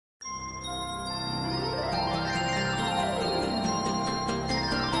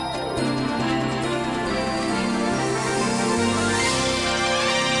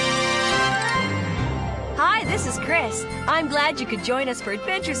Chris. I'm glad you could join us for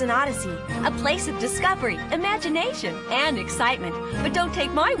Adventures in Odyssey, a place of discovery, imagination, and excitement. But don't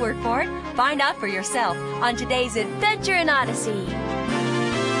take my word for it. Find out for yourself on today's Adventure in Odyssey.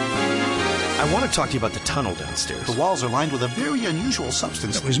 I want to talk to you about the tunnel downstairs. The walls are lined with a very unusual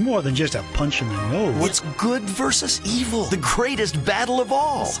substance. It was more than just a punch in the nose. It's good versus evil. The greatest battle of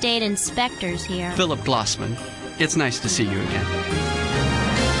all. State inspector's here. Philip Glossman. It's nice to see you again.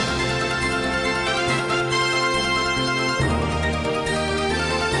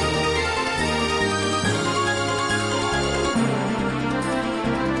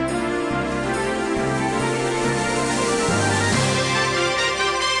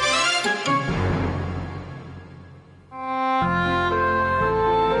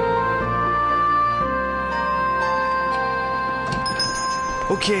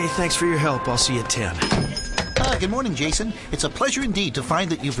 Okay, thanks for your help. I'll see you at 10. Good morning, Jason. It's a pleasure indeed to find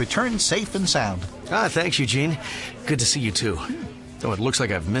that you've returned safe and sound. Thanks, Eugene. Good to see you, too. Though it looks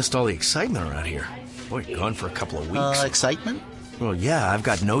like I've missed all the excitement around here. Boy, gone for a couple of weeks. Excitement? Well, yeah, I've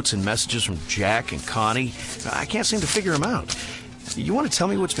got notes and messages from Jack and Connie. I can't seem to figure them out. You want to tell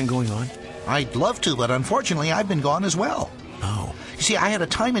me what's been going on? I'd love to, but unfortunately I've been gone as well. Oh. You see, I had a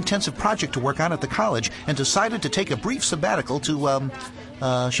time-intensive project to work on at the college and decided to take a brief sabbatical to,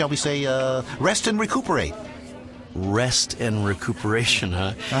 shall we say, rest and recuperate. Rest and recuperation,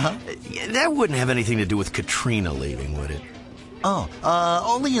 huh? Uh-huh. That wouldn't have anything to do with Katrina leaving, would it?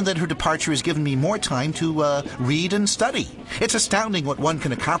 Only in that her departure has given me more time to read and study. It's astounding what one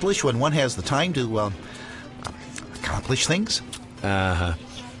can accomplish when one has the time to accomplish things. Uh-huh.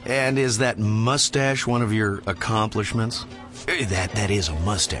 And is that mustache one of your accomplishments? That is a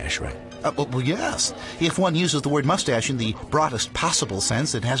mustache, right? Well, yes. If one uses the word mustache in the broadest possible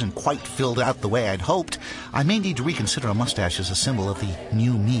sense, it hasn't quite filled out the way I'd hoped. I may need to reconsider a mustache as a symbol of the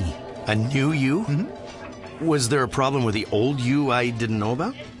new me. A new you? Mm-hmm. Was there a problem with the old you I didn't know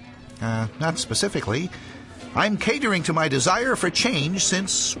about? Not specifically. I'm catering to my desire for change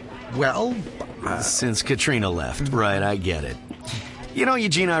since, well... Since Katrina left. Right, I get it. You know,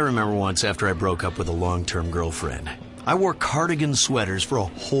 Eugene, I remember once after I broke up with a long-term girlfriend. I wore cardigan sweaters for a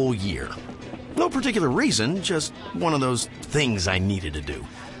whole year. No particular reason, just one of those things I needed to do.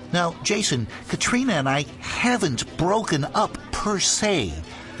 Now, Jason, Katrina and I haven't broken up per se.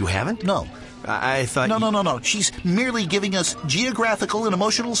 You haven't? No. I thought No. She's merely giving us geographical and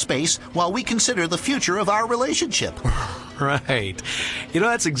emotional space while we consider the future of our relationship. Right. You know,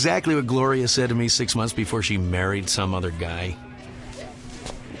 that's exactly what Gloria said to me 6 months before she married some other guy.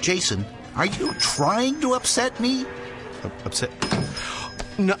 Jason, are you trying to upset me? Upset?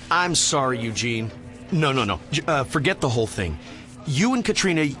 No, I'm sorry, Eugene. No. Forget the whole thing. You and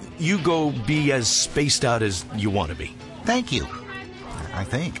Katrina, you go be as spaced out as you want to be. Thank you. I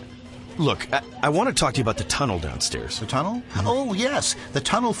think. Look, I want to talk to you about the tunnel downstairs. The tunnel? Oh, yes. The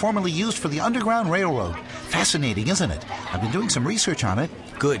tunnel formerly used for the Underground Railroad. Fascinating, isn't it? I've been doing some research on it.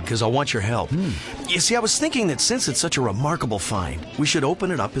 Good, because I want your help. You see, I was thinking that since it's such a remarkable find, we should open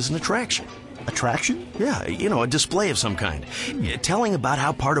it up as an attraction. Attraction? Yeah, you know, a display of some kind. Telling about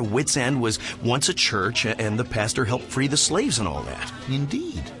how part of Wits End was once a church and the pastor helped free the slaves and all that.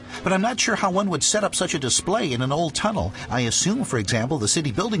 Indeed. But I'm not sure how one would set up such a display in an old tunnel. I assume, for example, the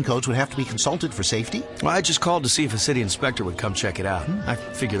city building codes would have to be consulted for safety. Well, I just called to see if a city inspector would come check it out. I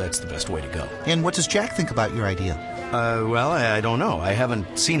figure that's the best way to go. And what does Jack think about your idea? Well, I don't know. I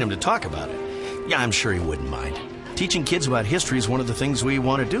haven't seen him to talk about it. Yeah, I'm sure he wouldn't mind. Teaching kids about history is one of the things we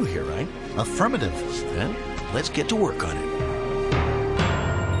want to do here, right? Affirmative. Then let's get to work on it.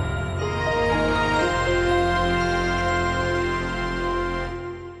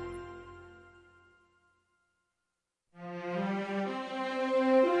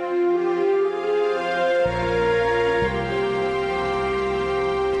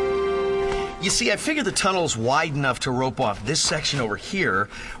 You see, I figure the tunnel's wide enough to rope off this section over here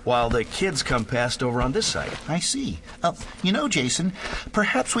while the kids come past over on this side. I see. You know, Jason,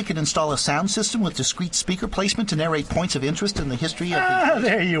 perhaps we could install a sound system with discrete speaker placement to narrate points of interest in the history of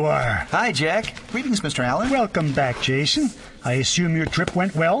there you are. Hi, Jack. Greetings, Mr. Allen. Welcome back, Jason. I assume your trip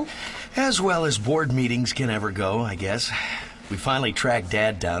went well? As well as board meetings can ever go, I guess. We finally tracked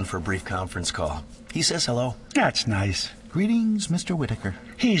Dad down for a brief conference call. He says hello. That's nice. Greetings, Mr. Whitaker.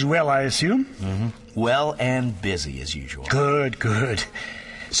 He's well, I assume? Mm-hmm. Well and busy, as usual. Good.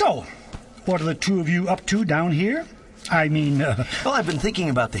 So, what are the two of you up to down here? Well, I've been thinking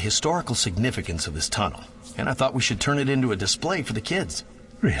about the historical significance of this tunnel, and I thought we should turn it into a display for the kids.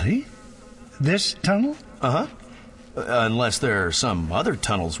 Really? This tunnel? Uh-huh. Unless there are some other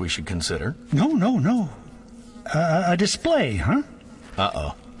tunnels we should consider. No. A display, huh?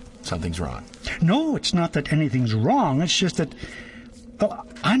 Uh-oh. Something's wrong. No, it's not that anything's wrong. It's just that, well,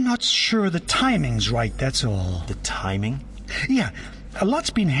 I'm not sure the timing's right, that's all. The timing? Yeah, a lot's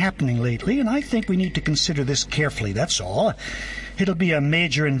been happening lately, and I think we need to consider this carefully, that's all. It'll be a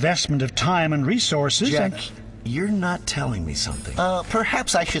major investment of time and resources. Jack, you're not telling me something.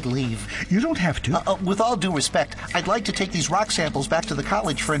 Perhaps I should leave. You don't have to. With all due respect, I'd like to take these rock samples back to the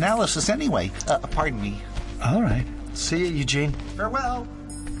college for analysis anyway. Pardon me. All right. See you, Eugene. Farewell.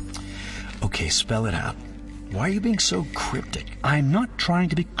 Okay, spell it out. Why are you being so cryptic? I'm not trying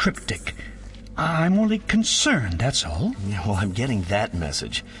to be cryptic. I'm only concerned, that's all. Yeah, well, I'm getting that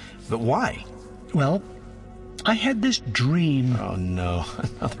message. But why? Well, I had this dream. Oh, no.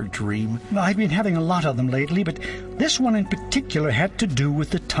 Another dream? I've been having a lot of them lately, but this one in particular had to do with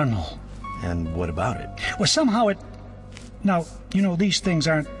the tunnel. And what about it? Well, somehow it... Now, you know, these things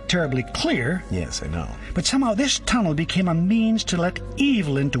aren't terribly clear. Yes, I know. But somehow this tunnel became a means to let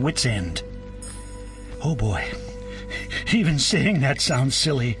evil into Wits End. Oh, boy. Even saying that sounds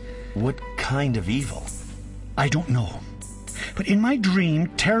silly. What kind of evil? I don't know. But in my dream,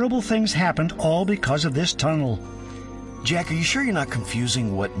 terrible things happened all because of this tunnel. Jack, are you sure you're not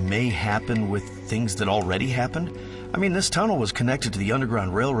confusing what may happen with things that already happened? I mean, this tunnel was connected to the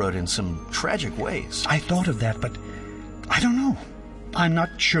Underground Railroad in some tragic ways. I thought of that, but I don't know. I'm not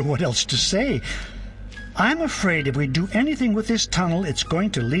sure what else to say. I'm afraid if we do anything with this tunnel, it's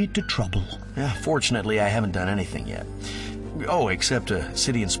going to lead to trouble. Yeah, fortunately, I haven't done anything yet. Oh, except a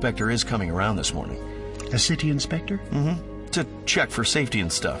city inspector is coming around this morning. A city inspector? Mm-hmm. To check for safety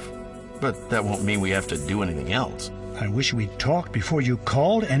and stuff. But that won't mean we have to do anything else. I wish we'd talked before you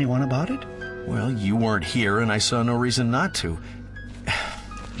called anyone about it. Well, you weren't here, and I saw no reason not to.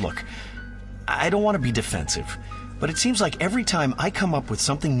 Look, I don't want to be defensive, but it seems like every time I come up with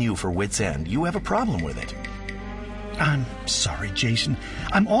something new for Wits End, you have a problem with it. I'm sorry, Jason.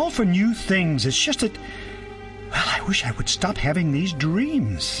 I'm all for new things. It's just that... Well, I wish I would stop having these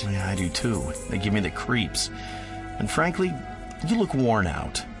dreams. Yeah, I do too. They give me the creeps. And frankly, you look worn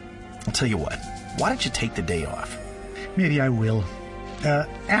out. I'll tell you what, why don't you take the day off? Maybe I will.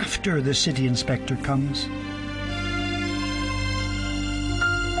 After the city inspector comes.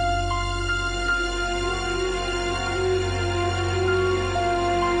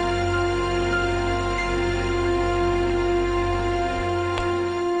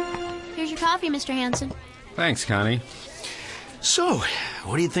 Here's your coffee, Mr. Hanson. Thanks, Connie. So,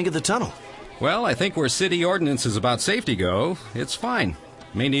 what do you think of the tunnel? Well, I think where city ordinances about safety go, it's fine.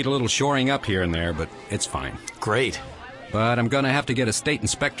 May need a little shoring up here and there, but it's fine. Great. But I'm going to have to get a state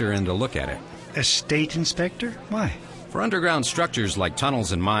inspector in to look at it. A state inspector? Why? For underground structures like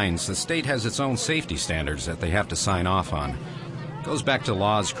tunnels and mines, the state has its own safety standards that they have to sign off on. It goes back to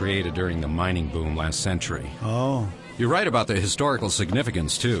laws created during the mining boom last century. Oh. You're right about the historical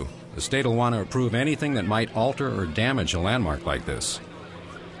significance, too. The state will want to approve anything that might alter or damage a landmark like this.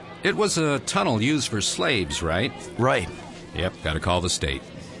 It was a tunnel used for slaves, right? Right. Yep, got to call the state.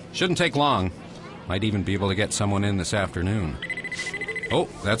 Shouldn't take long. Might even be able to get someone in this afternoon. Oh,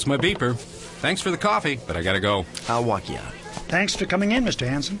 that's my beeper. Thanks for the coffee, but I got to go. I'll walk you out. Thanks for coming in, Mr.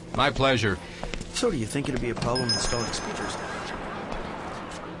 Hanson. My pleasure. So, do you think it'd be a problem installing speakers?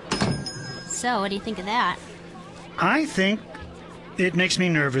 So, what do you think of that? I think it makes me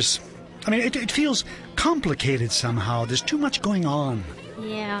nervous. I mean, it feels complicated somehow. There's too much going on.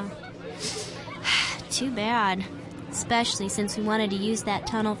 Yeah. Too bad. Especially since we wanted to use that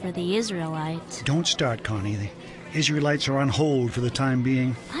tunnel for the Israelites. Don't start, Connie. The Israelites are on hold for the time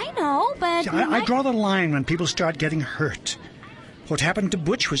being. I know, but... I draw the line when people start getting hurt. What happened to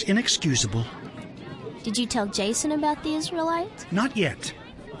Butch was inexcusable. Did you tell Jason about the Israelites? Not yet.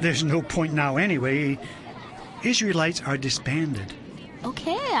 There's no point now anyway. Israelites are disbanded.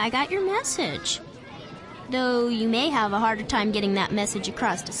 Okay, I got your message. Though you may have a harder time getting that message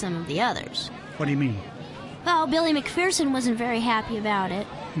across to some of the others. What do you mean? Well, Billy McPherson wasn't very happy about it.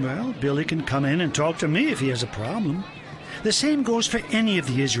 Well, Billy can come in and talk to me if he has a problem. The same goes for any of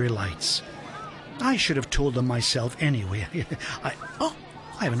the Israelites. I should have told them myself anyway. I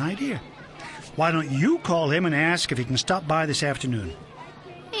have an idea. Why don't you call him and ask if he can stop by this afternoon?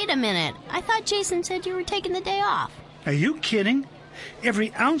 Wait a minute. I thought Jason said you were taking the day off. Are you kidding?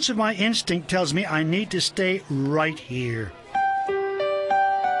 Every ounce of my instinct tells me I need to stay right here.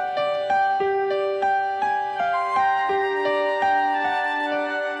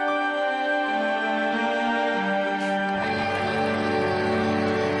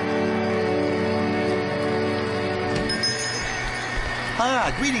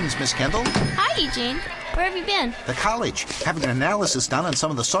 Greetings, Miss Kendall. Hi, Eugene. Where have you been? The college, having an analysis done on some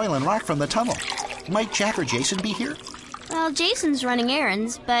of the soil and rock from the tunnel. Might Jack or Jason be here? Well, Jason's running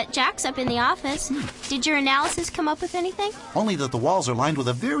errands, but Jack's up in the office. Did your analysis come up with anything? Only that the walls are lined with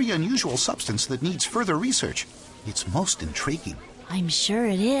a very unusual substance that needs further research. It's most intriguing. I'm sure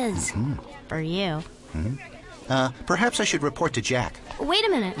it is. For you. Perhaps I should report to Jack. Wait a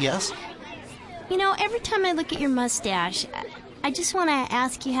minute. Yes? You know, every time I look at your mustache, I just want to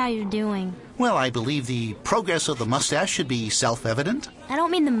ask you how you're doing. Well, I believe the progress of the mustache should be self-evident. I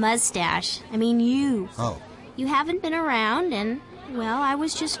don't mean the mustache. I mean you. Oh. You haven't been around, and, well, I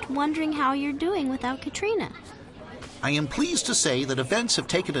was just wondering how you're doing without Katrina. I am pleased to say that events have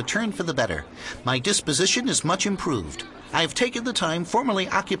taken a turn for the better. My disposition is much improved. I have taken the time formerly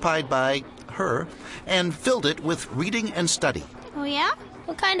occupied by her and filled it with reading and study. Oh, yeah?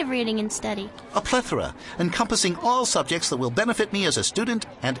 What kind of reading and study? A plethora, encompassing all subjects that will benefit me as a student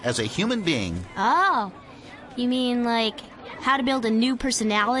and as a human being. Oh, you mean like how to build a new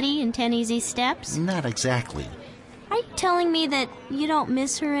personality in 10 easy steps? Not exactly. Are you telling me that you don't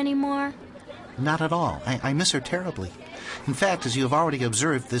miss her anymore? Not at all. I miss her terribly. In fact, as you have already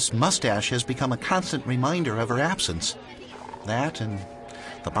observed, this mustache has become a constant reminder of her absence. That and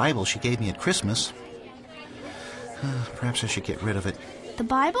the Bible she gave me at Christmas. Perhaps I should get rid of it. The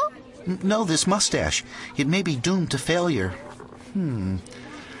Bible? No, this mustache. It may be doomed to failure. I'll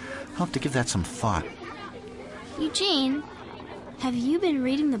have to give that some thought. Eugene, have you been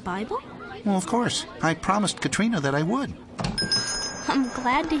reading the Bible? Well, of course. I promised Katrina that I would. I'm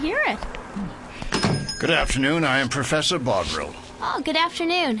glad to hear it. Good afternoon. I am Professor Bovril. Oh, good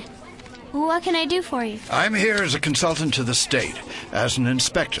afternoon. What can I do for you? I'm here as a consultant to the state, as an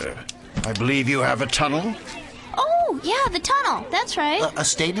inspector. I believe you have a tunnel? Oh, yeah, the tunnel. That's right. A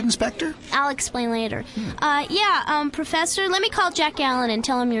state inspector? I'll explain later. Professor, let me call Jack Allen and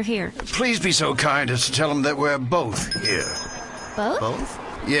tell him you're here. Please be so kind as to tell him that we're both here. Both? Both?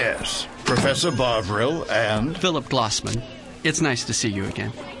 Yes, Professor Bovril and... Philip Glossman. It's nice to see you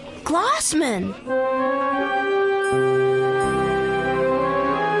again. Glossman!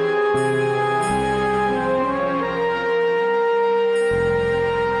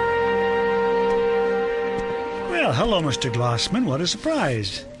 Well, hello, Mr. Glossman. What a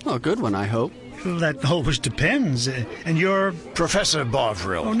surprise. Oh, a good one, I hope. Well, that always depends. And you're... Professor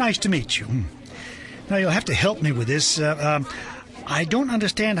Bovril. Oh, nice to meet you. Now, you'll have to help me with this. I don't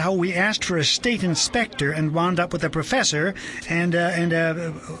understand how we asked for a state inspector and wound up with a professor.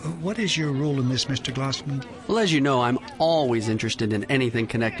 What is your role in this, Mr. Glossman? Well, as you know, I'm always interested in anything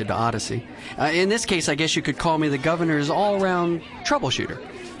connected to Odyssey. In this case, I guess you could call me the governor's all-round troubleshooter.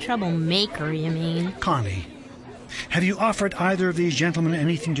 Troublemaker, you mean? Connie, have you offered either of these gentlemen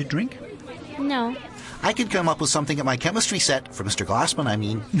anything to drink? No. I could come up with something at my chemistry set, for Mr. Glossman, I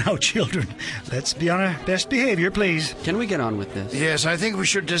mean. Now, children, let's be on our best behavior, please. Can we get on with this? Yes, I think we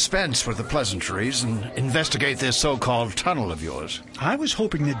should dispense with the pleasantries and investigate this so-called tunnel of yours. I was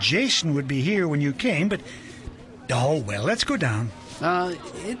hoping that Jason would be here when you came, but... Oh, well, let's go down.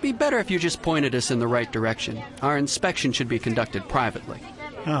 It'd be better if you just pointed us in the right direction. Our inspection should be conducted privately.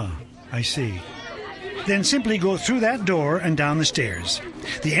 Oh, I see. Then simply go through that door and down the stairs.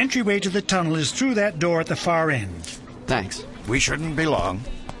 The entryway to the tunnel is through that door at the far end. Thanks. We shouldn't be long.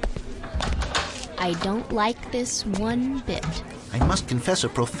 I don't like this one bit. I must confess a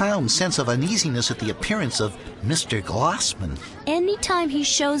profound sense of uneasiness at the appearance of Mr. Glossman. Anytime he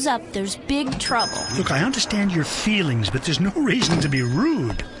shows up, there's big trouble. Look, I understand your feelings, but there's no reason to be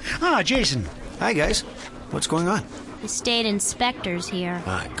rude. Ah, Jason. Hi, guys. What's going on? The state inspector's here,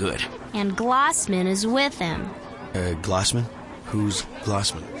 Ah, good. and Glossman is with him. Glossman? Who's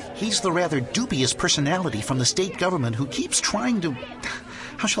Glossman? He's the rather dubious personality from the state government who keeps trying to...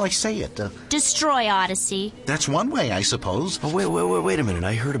 How shall I say it? Destroy Odyssey. That's one way, I suppose. Oh, wait a minute.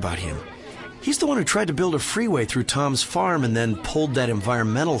 I heard about him. He's the one who tried to build a freeway through Tom's farm and then pulled that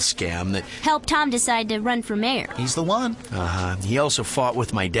environmental scam that... Helped Tom decide to run for mayor. He's the one. Uh-huh. He also fought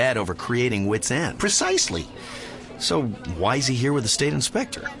with my dad over creating Wit's End. Precisely. So why is he here with the state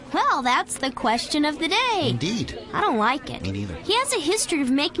inspector? Well, that's the question of the day. Indeed. I don't like it. Me neither. He has a history of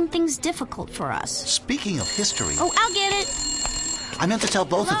making things difficult for us. Speaking of history... Oh, I'll get it. I meant to tell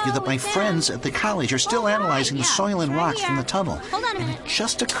both of you that my Hello, friends at the college are still analyzing the soil and it's right rocks from here. the tunnel. Hold on a And minute. it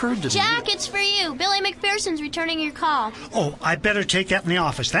just occurred to me... Jack, it's for you. Billy McPherson's returning your call. Oh, I better take that in the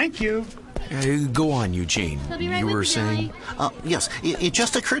office. Thank you. Go on, Eugene. He'll be right You with were you, saying... Billy. Yes, it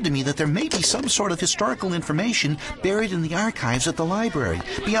just occurred to me that there may be some sort of historical information buried in the archives at the library,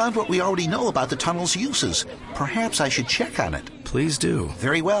 beyond what we already know about the tunnel's uses. Perhaps I should check on it. Please do.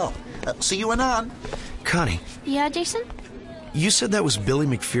 Very well. See you anon. Connie, Yeah, Jason? you said that was Billy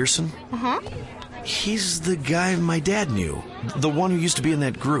McPherson? Uh-huh. He's the guy my dad knew. The one who used to be in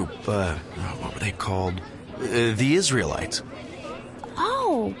that group. What were they called? The Israelites.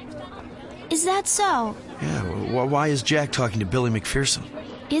 Oh, is that so? Yeah, why is Jack talking to Billy McPherson?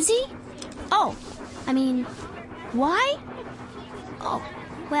 Is he? Oh, I mean, why? Oh,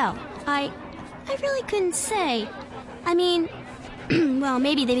 well, I really couldn't say. I mean, well,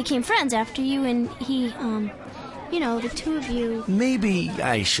 maybe they became friends after you and he, the two of you. Maybe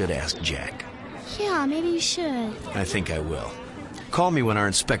I should ask Jack. Yeah, maybe you should. I think I will. Call me when our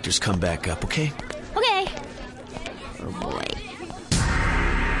inspectors come back up, okay? Okay. Oh, boy.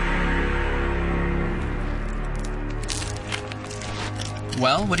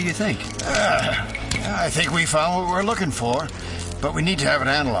 Well, what do you think? I think we found what we're looking for, but we need to have it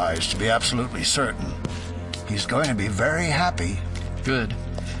analyzed to be absolutely certain. He's going to be very happy. Good.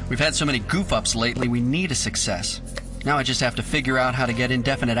 We've had so many goof-ups lately, we need a success. Now I just have to figure out how to get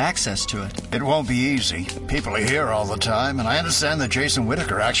indefinite access to it. It won't be easy. People are here all the time, and I understand that Jason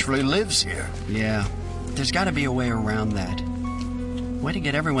Whitaker actually lives here. Yeah, there's got to be a way around that. Way to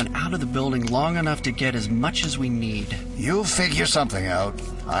get everyone out of the building long enough to get as much as we need. You'll figure something out.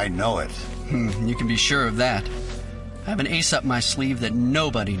 I know it. You can be sure of that. I have an ace up my sleeve that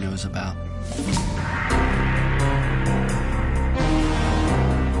nobody knows about.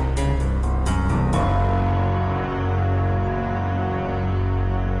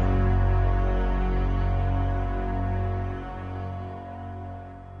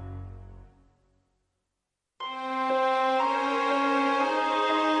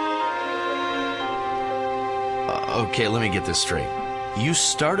 Okay, let me get this straight. You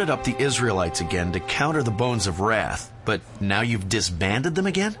started up the Israelites again to counter the Bones of Wrath, but now you've disbanded them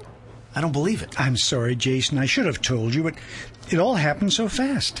again? I don't believe it. I'm sorry, Jason. I should have told you, but it all happened so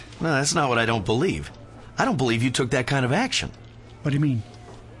fast. No, that's not what I don't believe. I don't believe you took that kind of action. What do you mean?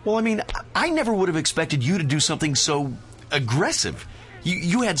 Well, I mean, I never would have expected you to do something so aggressive.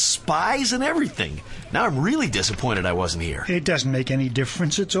 You had spies and everything. Now I'm really disappointed I wasn't here. It doesn't make any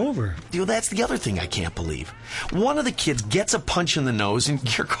difference. It's over. Dude, that's the other thing I can't believe. One of the kids gets a punch in the nose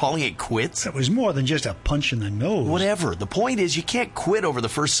and you're calling it quits? It was more than just a punch in the nose. Whatever. The point is you can't quit over the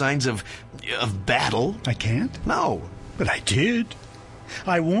first signs of battle. I can't? No. But I did.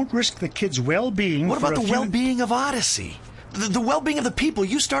 I won't risk the kids' well-being. What about the well-being of Odyssey? The well-being of the people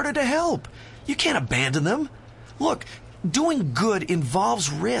you started to help. You can't abandon them. Look, doing good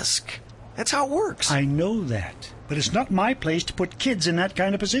involves risk. That's how it works. I know that. But it's not my place to put kids in that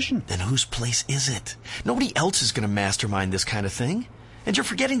kind of position. Then whose place is it? Nobody else is going to mastermind this kind of thing. And you're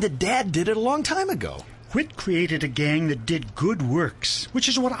forgetting that Dad did it a long time ago. Whit created a gang that did good works, which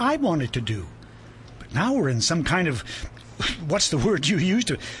is what I wanted to do. But now we're in some kind of... what's the word you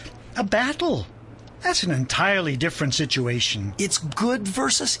used? A battle. That's an entirely different situation. It's good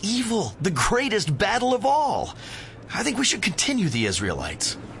versus evil. The greatest battle of all. I think we should continue the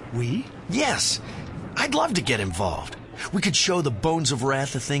Israelites. We? Yes. I'd love to get involved. We could show the Bones of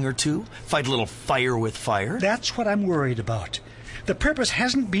Wrath a thing or two, fight a little fire with fire. That's what I'm worried about. The purpose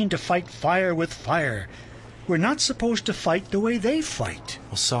hasn't been to fight fire with fire. We're not supposed to fight the way they fight.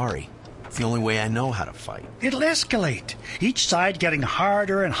 Well, sorry. It's the only way I know how to fight. It'll escalate, each side getting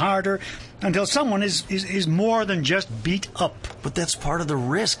harder and harder until someone is more than just beat up. But that's part of the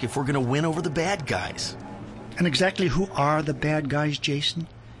risk if we're going to win over the bad guys. And exactly who are the bad guys, Jason?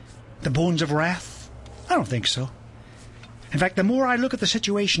 The Bones of Wrath? I don't think so. In fact, the more I look at the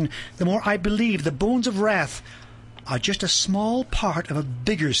situation, the more I believe the Bones of Wrath are just a small part of a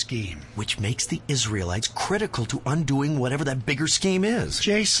bigger scheme. Which makes the Israelites critical to undoing whatever that bigger scheme is.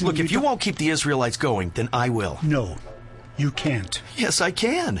 Jason, look, if you won't keep the Israelites going, then I will. No, you can't. Yes, I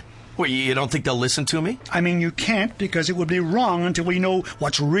can. Well, you don't think they'll listen to me? I mean, you can't because it would be wrong until we know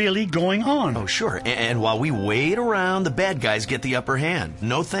what's really going on. Oh, sure. And while we wait around, the bad guys get the upper hand.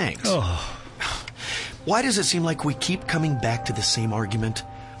 No thanks. Oh. Why does it seem like we keep coming back to the same argument?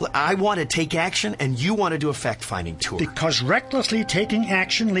 I want to take action, and you want to do a fact-finding tour. Because recklessly taking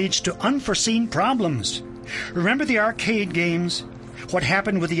action leads to unforeseen problems. Remember the arcade games? What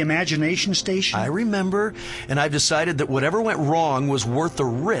happened with the imagination station? I remember, and I've decided that whatever went wrong was worth the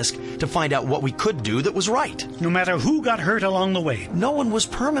risk to find out what we could do that was right. No matter who got hurt along the way. No one was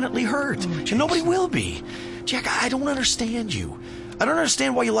permanently hurt, and nobody will be. Jack, I don't understand you. I don't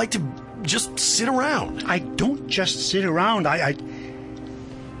understand why you like to just sit around. I don't just sit around.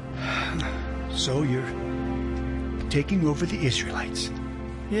 So you're taking over the Israelites?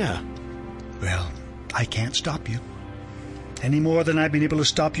 Yeah. Well, I can't stop you. Any more than I've been able to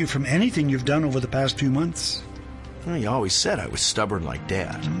stop you from anything you've done over the past few months. Well, you always said I was stubborn like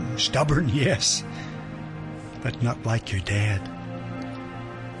Dad. Stubborn, yes. But not like your dad.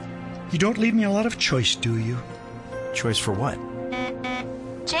 You don't leave me a lot of choice, do you? Choice for what?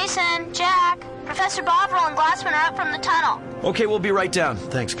 Jason, Jack. Professor Bovril and Glassman are up from the tunnel. Okay, we'll be right down.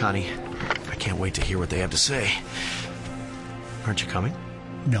 Thanks, Connie. I can't wait to hear what they have to say. Aren't you coming?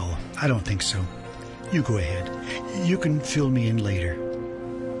 No, I don't think so. You go ahead. You can fill me in later.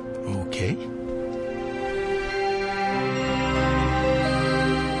 Okay.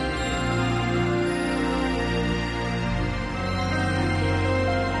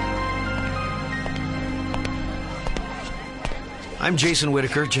 I'm Jason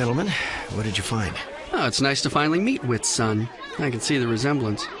Whitaker, gentlemen. What did you find? Oh, it's nice to finally meet Whit's son. I can see the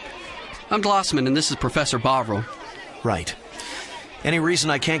resemblance. I'm Glossman, and this is Professor Bovril. Right. Any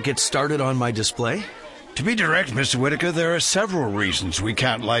reason I can't get started on my display? To be direct, Mr. Whitaker, there are several reasons we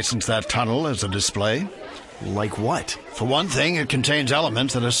can't license that tunnel as a display. Like what? For one thing, it contains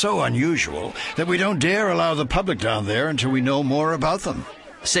elements that are so unusual that we don't dare allow the public down there until we know more about them.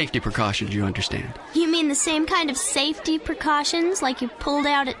 Safety precautions, you understand. You mean the same kind of safety precautions like you pulled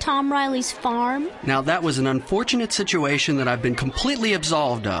out at Tom Riley's farm? Now, that was an unfortunate situation that I've been completely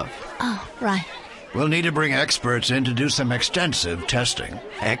absolved of. Oh, right. We'll need to bring experts in to do some extensive testing.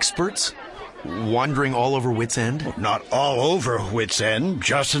 Experts? Wandering all over Whit's End? Not all over Whit's End,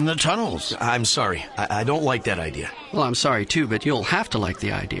 just in the tunnels. I'm sorry. I don't like that idea. Well, I'm sorry, too, but you'll have to like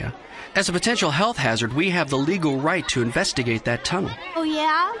the idea. As a potential health hazard, we have the legal right to investigate that tunnel. Oh,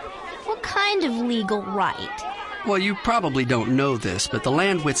 yeah? What kind of legal right? Well, you probably don't know this, but the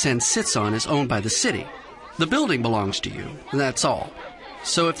land Whit's End sits on is owned by the city. The building belongs to you, that's all.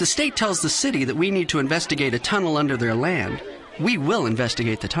 So if the state tells the city that we need to investigate a tunnel under their land, we will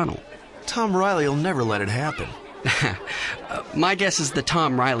investigate the tunnel. Tom Riley will never let it happen. My guess is that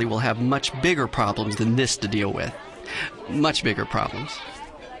Tom Riley will have much bigger problems than this to deal with. Much bigger problems.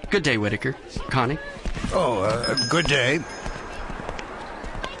 Good day, Whitaker. Connie? Good day.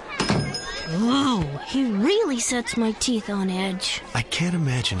 Whoa, he really sets my teeth on edge. I can't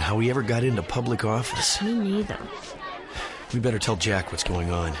imagine how he ever got into public office. Me neither. We better tell Jack what's going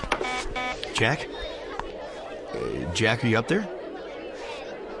on. Jack? Jack, are you up there?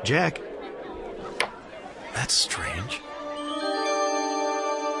 Jack? That's strange.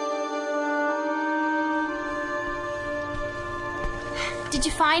 Did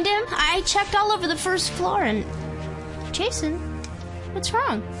you find him? I checked all over the first floor and... Jason, what's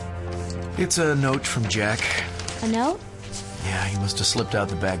wrong? It's a note from Jack. A note? Yeah, he must have slipped out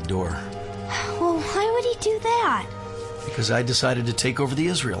the back door. Well, why would he do that? Because I decided to take over the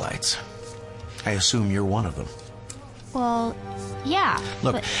Israelites. I assume you're one of them. Well, yeah.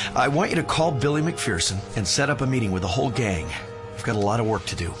 Look, but... I want you to call Billy McPherson and set up a meeting with the whole gang. We've got a lot of work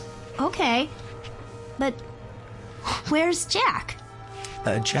to do. Okay. But where's Jack?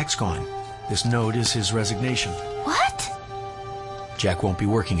 Jack's gone. This note is his resignation. What? Jack won't be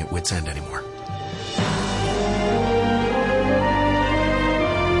working at Whit's End anymore.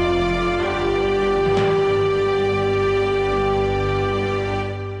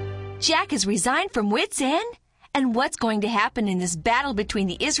 Jack has resigned from Whit's End? And what's going to happen in this battle between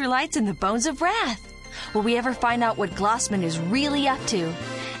the Israelites and the Bones of Wrath? Will we ever find out what Glossman is really up to?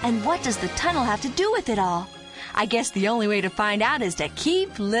 And what does the tunnel have to do with it all? I guess the only way to find out is to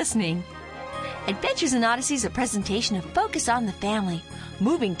keep listening. Adventures in Odyssey is a presentation of Focus on the Family.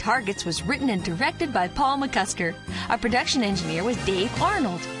 Moving Targets was written and directed by Paul McCusker. Our production engineer was Dave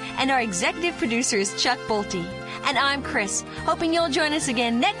Arnold. And our executive producer is Chuck Bolte. And I'm Chris, hoping you'll join us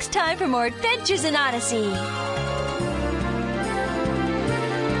again next time for more Adventures in Odyssey.